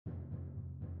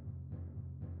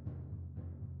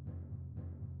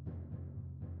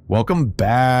Welcome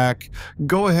back.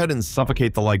 Go ahead and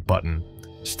suffocate the like button.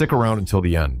 Stick around until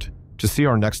the end to see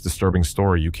our next disturbing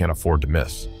story you can't afford to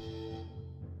miss.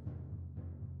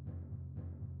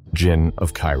 Jinn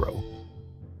of Cairo.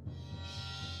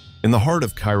 In the heart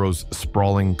of Cairo's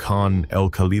sprawling Khan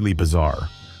el-Khalili bazaar,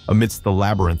 amidst the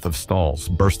labyrinth of stalls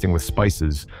bursting with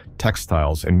spices,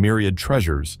 textiles, and myriad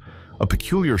treasures, a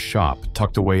peculiar shop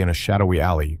tucked away in a shadowy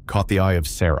alley caught the eye of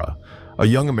Sarah, a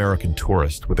young American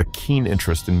tourist with a keen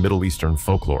interest in Middle Eastern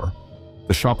folklore.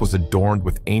 The shop was adorned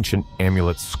with ancient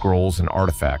amulets, scrolls, and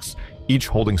artifacts, each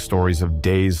holding stories of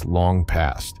days long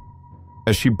past.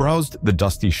 As she browsed the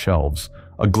dusty shelves,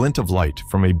 a glint of light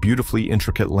from a beautifully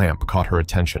intricate lamp caught her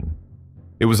attention.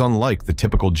 It was unlike the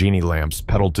typical genie lamps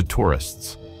peddled to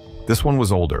tourists. This one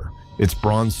was older, its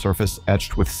bronze surface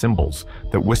etched with symbols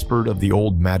that whispered of the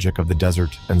old magic of the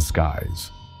desert and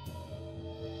skies.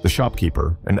 The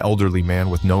shopkeeper, an elderly man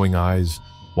with knowing eyes,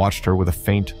 watched her with a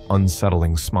faint,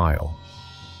 unsettling smile.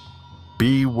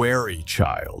 "Be wary,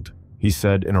 child," he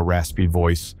said in a raspy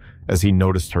voice as he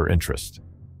noticed her interest.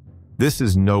 "This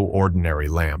is no ordinary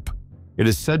lamp. It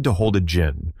is said to hold a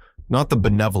jinn, not the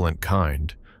benevolent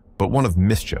kind, but one of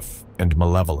mischief and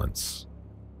malevolence."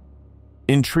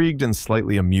 Intrigued and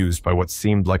slightly amused by what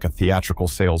seemed like a theatrical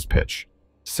sales pitch,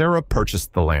 Sarah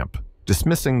purchased the lamp,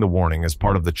 dismissing the warning as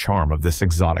part of the charm of this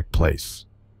exotic place.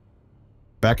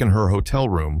 Back in her hotel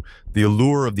room, the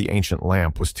allure of the ancient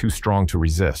lamp was too strong to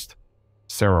resist.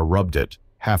 Sarah rubbed it,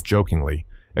 half-jokingly,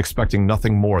 expecting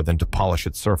nothing more than to polish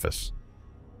its surface.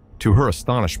 To her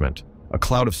astonishment, a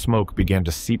cloud of smoke began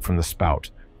to seep from the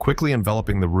spout, quickly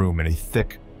enveloping the room in a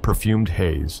thick, perfumed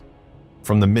haze.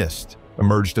 From the mist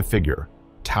emerged a figure,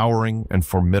 towering and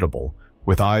formidable,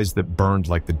 with eyes that burned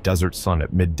like the desert sun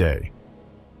at midday.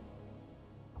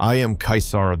 "I am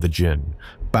Caesar of the Jinn,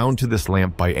 bound to this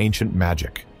lamp by ancient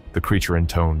magic," the creature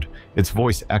intoned, its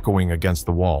voice echoing against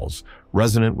the walls,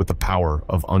 resonant with the power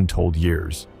of untold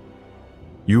years.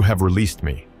 "You have released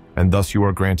me, and thus you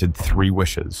are granted 3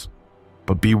 wishes.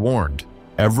 But be warned,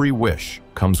 every wish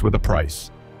comes with a price,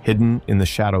 hidden in the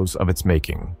shadows of its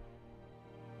making."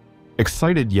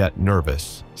 Excited yet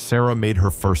nervous, Sarah made her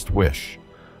first wish,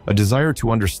 a desire to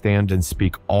understand and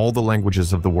speak all the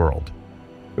languages of the world.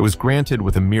 It was granted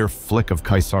with a mere flick of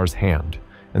Caesar's hand,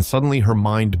 and suddenly her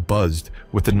mind buzzed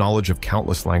with the knowledge of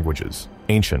countless languages,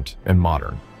 ancient and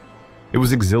modern. It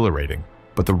was exhilarating,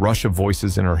 but the rush of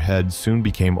voices in her head soon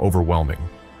became overwhelming,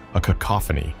 a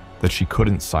cacophony that she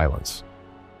couldn't silence.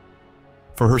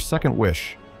 For her second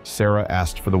wish, Sarah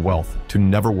asked for the wealth to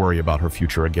never worry about her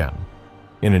future again.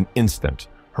 In an instant,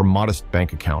 her modest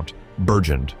bank account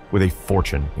burgeoned with a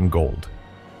fortune in gold.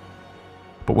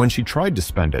 But when she tried to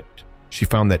spend it, she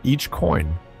found that each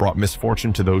coin brought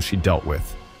misfortune to those she dealt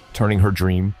with, turning her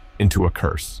dream into a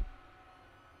curse.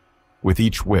 With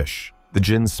each wish, the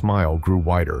jinn's smile grew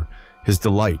wider, his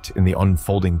delight in the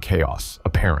unfolding chaos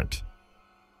apparent.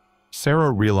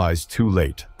 Sarah realized too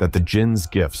late that the jinn's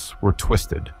gifts were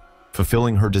twisted,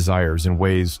 fulfilling her desires in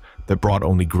ways that brought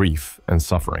only grief and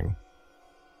suffering.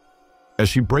 As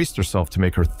she braced herself to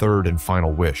make her third and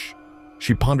final wish,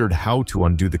 she pondered how to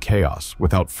undo the chaos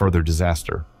without further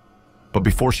disaster. But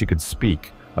before she could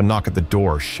speak, a knock at the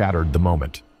door shattered the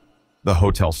moment. The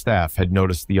hotel staff had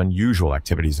noticed the unusual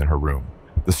activities in her room,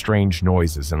 the strange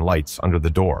noises and lights under the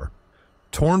door.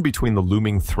 Torn between the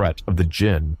looming threat of the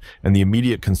jinn and the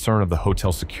immediate concern of the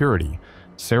hotel security,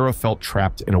 Sarah felt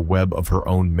trapped in a web of her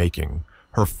own making,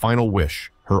 her final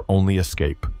wish, her only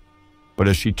escape. But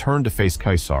as she turned to face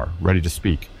Caesar, ready to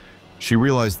speak, she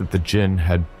realized that the jinn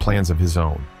had plans of his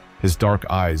own, his dark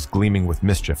eyes gleaming with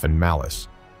mischief and malice.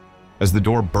 As the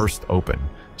door burst open,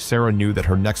 Sarah knew that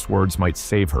her next words might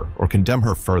save her or condemn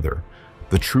her further,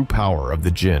 the true power of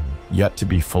the jinn yet to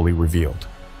be fully revealed.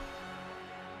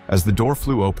 As the door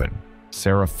flew open,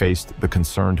 Sarah faced the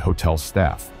concerned hotel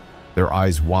staff, their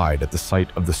eyes wide at the sight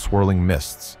of the swirling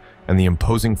mists and the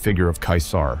imposing figure of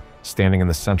Caesar standing in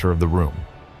the center of the room.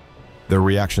 Their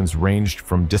reactions ranged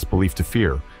from disbelief to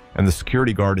fear, and the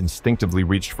security guard instinctively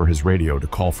reached for his radio to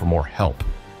call for more help.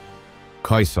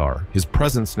 Caesar, his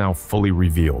presence now fully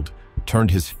revealed,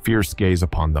 turned his fierce gaze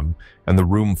upon them, and the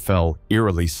room fell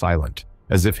eerily silent,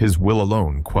 as if his will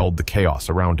alone quelled the chaos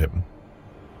around him.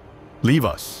 "Leave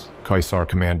us," Caesar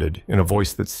commanded, in a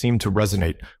voice that seemed to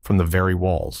resonate from the very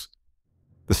walls.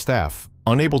 The staff,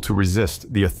 unable to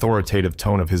resist the authoritative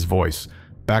tone of his voice,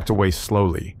 backed away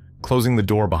slowly, closing the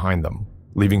door behind them,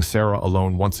 leaving Sarah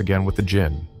alone once again with the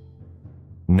jinn.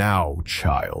 "Now,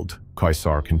 child,"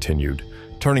 Caesar continued,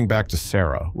 turning back to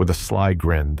Sarah with a sly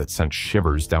grin that sent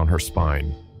shivers down her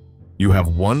spine. "You have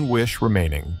one wish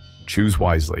remaining. Choose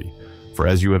wisely. for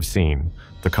as you have seen,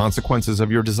 the consequences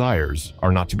of your desires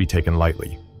are not to be taken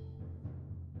lightly."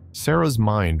 Sarah's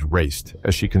mind raced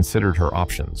as she considered her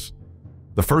options.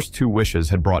 The first two wishes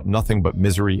had brought nothing but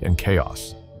misery and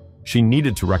chaos. She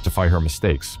needed to rectify her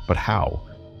mistakes, but how?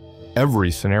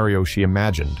 Every scenario she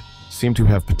imagined seemed to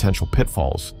have potential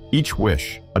pitfalls, each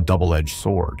wish a double-edged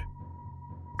sword.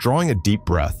 Drawing a deep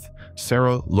breath,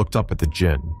 Sarah looked up at the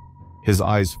Jinn. His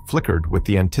eyes flickered with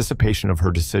the anticipation of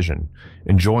her decision,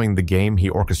 enjoying the game he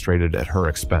orchestrated at her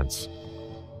expense.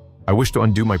 "I wish to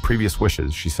undo my previous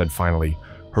wishes," she said finally,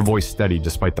 her voice steady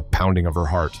despite the pounding of her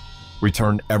heart.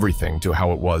 "Return everything to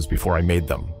how it was before I made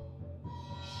them."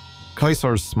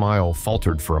 Caesar's smile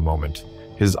faltered for a moment,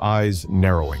 his eyes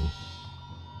narrowing.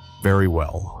 "Very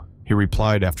well," he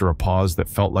replied after a pause that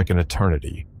felt like an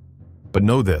eternity. "But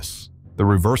know this, the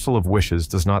reversal of wishes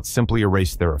does not simply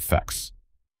erase their effects.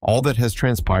 All that has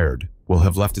transpired will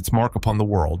have left its mark upon the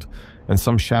world, and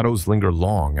some shadows linger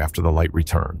long after the light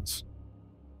returns."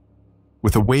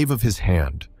 With a wave of his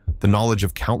hand, the knowledge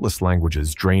of countless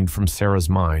languages drained from Sarah's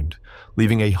mind,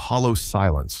 leaving a hollow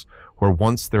silence where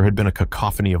once there had been a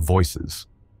cacophony of voices.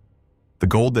 The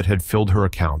gold that had filled her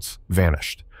accounts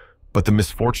vanished, but the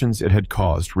misfortunes it had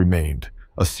caused remained,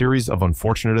 a series of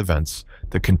unfortunate events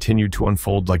that continued to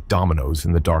unfold like dominoes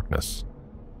in the darkness.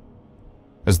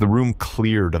 As the room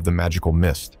cleared of the magical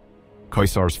mist,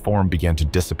 Caesar's form began to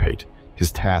dissipate,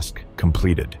 his task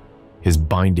completed, his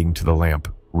binding to the lamp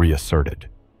reasserted.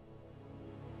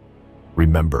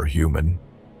 "Remember, human,"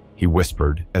 he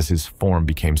whispered as his form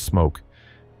became smoke.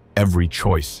 "Every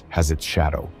choice has its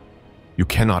shadow. You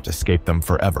cannot escape them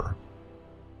forever."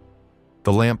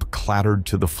 The lamp clattered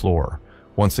to the floor,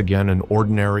 once again an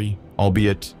ordinary,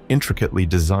 albeit intricately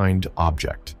designed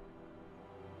object.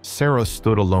 Sarah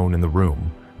stood alone in the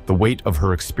room, the weight of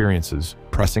her experiences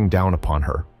pressing down upon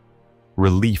her.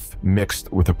 Relief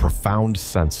mixed with a profound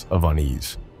sense of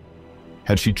unease.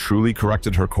 Had she truly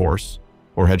corrected her course,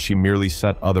 or had she merely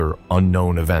set other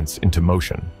unknown events into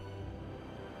motion?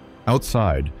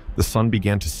 Outside, the sun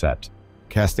began to set,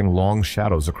 casting long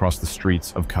shadows across the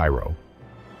streets of Cairo.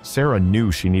 Sarah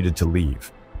knew she needed to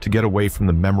leave, to get away from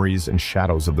the memories and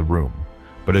shadows of the room,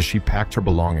 but as she packed her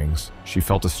belongings, she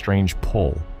felt a strange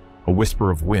pull, a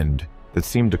whisper of wind that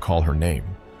seemed to call her name.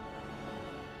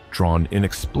 Drawn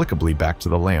inexplicably back to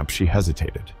the lamp, she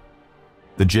hesitated.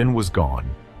 The Jinn was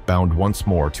gone, bound once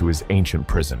more to his ancient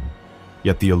prison.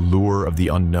 Yet the allure of the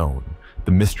unknown,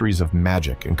 the mysteries of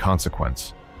magic and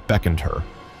consequence, beckoned her.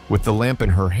 With the lamp in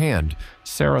her hand,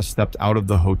 Sarah stepped out of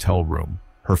the hotel room,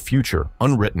 her future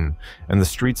unwritten, and the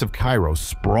streets of Cairo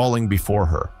sprawling before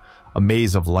her, a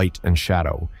maze of light and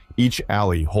shadow, each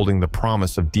alley holding the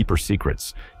promise of deeper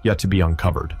secrets yet to be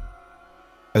uncovered.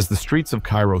 As the streets of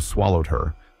Cairo swallowed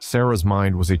her, Sarah's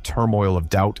mind was a turmoil of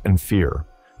doubt and fear,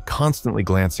 constantly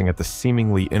glancing at the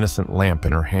seemingly innocent lamp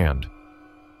in her hand.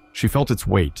 She felt its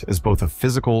weight as both a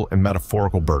physical and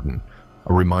metaphorical burden,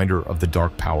 a reminder of the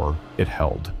dark power it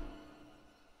held.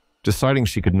 Deciding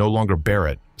she could no longer bear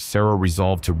it, Sarah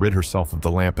resolved to rid herself of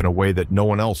the lamp in a way that no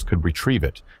one else could retrieve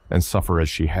it and suffer as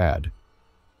she had.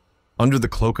 Under the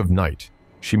cloak of night,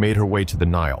 she made her way to the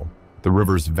Nile, the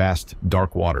river's vast,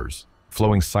 dark waters,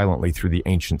 flowing silently through the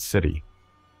ancient city.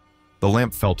 The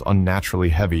lamp felt unnaturally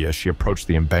heavy as she approached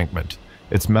the embankment,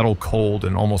 its metal cold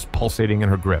and almost pulsating in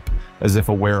her grip, as if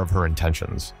aware of her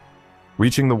intentions.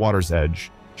 Reaching the water's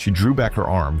edge, she drew back her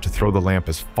arm to throw the lamp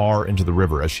as far into the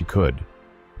river as she could.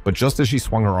 But just as she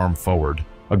swung her arm forward,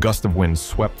 a gust of wind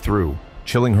swept through,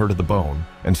 chilling her to the bone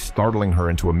and startling her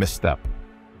into a misstep.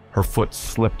 Her foot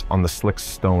slipped on the slick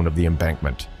stone of the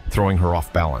embankment, throwing her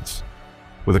off balance.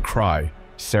 With a cry,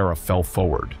 Sarah fell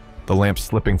forward, the lamp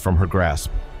slipping from her grasp,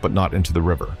 but not into the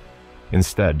river.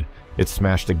 Instead, it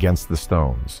smashed against the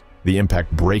stones, the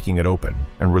impact breaking it open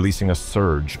and releasing a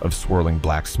surge of swirling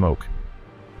black smoke.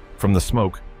 From the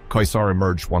smoke, Caesar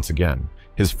emerged once again,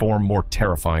 his form more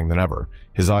terrifying than ever,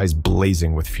 his eyes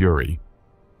blazing with fury.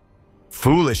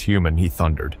 "Foolish human," he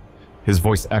thundered, his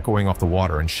voice echoing off the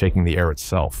water and shaking the air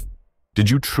itself. "Did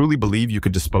you truly believe you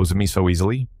could dispose of me so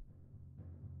easily?"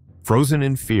 Frozen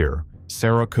in fear,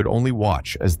 Sarah could only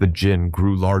watch as the Jinn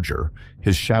grew larger,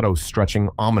 his shadow stretching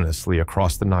ominously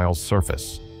across the Nile's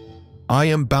surface. "I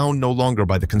am bound no longer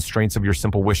by the constraints of your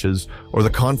simple wishes or the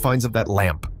confines of that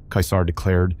lamp," Caesar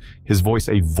declared, his voice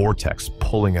a vortex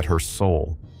pulling at her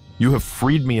soul. "You have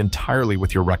freed me entirely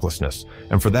with your recklessness,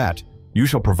 and for that, you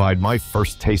shall provide my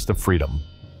first taste of freedom."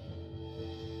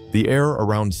 The air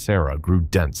around Sarah grew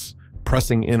dense,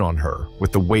 pressing in on her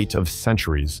with the weight of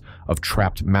centuries of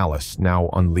trapped malice now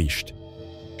unleashed.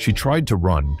 She tried to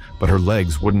run, but her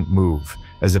legs wouldn't move,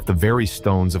 as if the very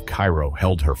stones of Cairo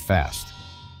held her fast.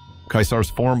 Caesar's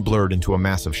form blurred into a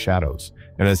mass of shadows,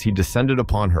 and as he descended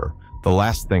upon her, the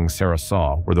last thing Sarah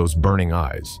saw were those burning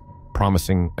eyes,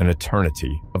 promising an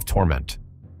eternity of torment.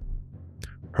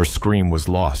 Her scream was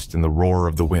lost in the roar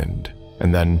of the wind,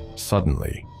 and then,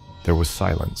 suddenly, there was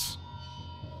silence.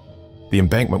 The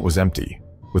embankment was empty,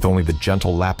 with only the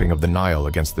gentle lapping of the Nile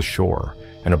against the shore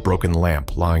and a broken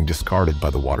lamp lying discarded by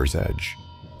the water's edge.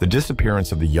 The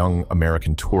disappearance of the young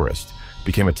American tourist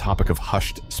became a topic of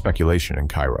hushed speculation in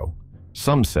Cairo.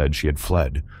 Some said she had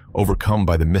fled, overcome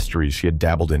by the mysteries she had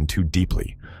dabbled in too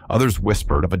deeply. Others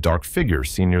whispered of a dark figure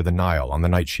seen near the Nile on the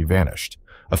night she vanished,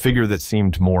 a figure that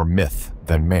seemed more myth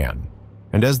than man.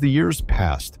 And as the years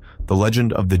passed, the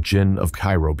legend of the Jinn of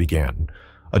Cairo began,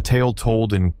 a tale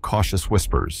told in cautious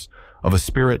whispers of a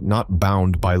spirit not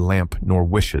bound by lamp nor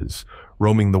wishes,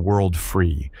 roaming the world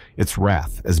free, its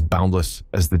wrath as boundless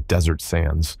as the desert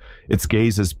sands, its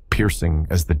gaze as piercing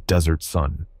as the desert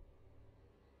sun.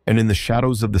 And in the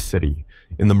shadows of the city,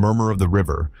 in the murmur of the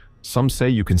river, some say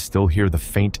you can still hear the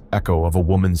faint echo of a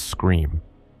woman's scream,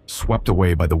 swept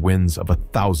away by the winds of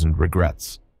 1,000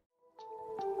 regrets.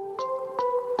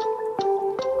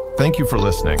 Thank you for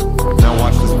listening. Now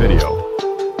watch this video.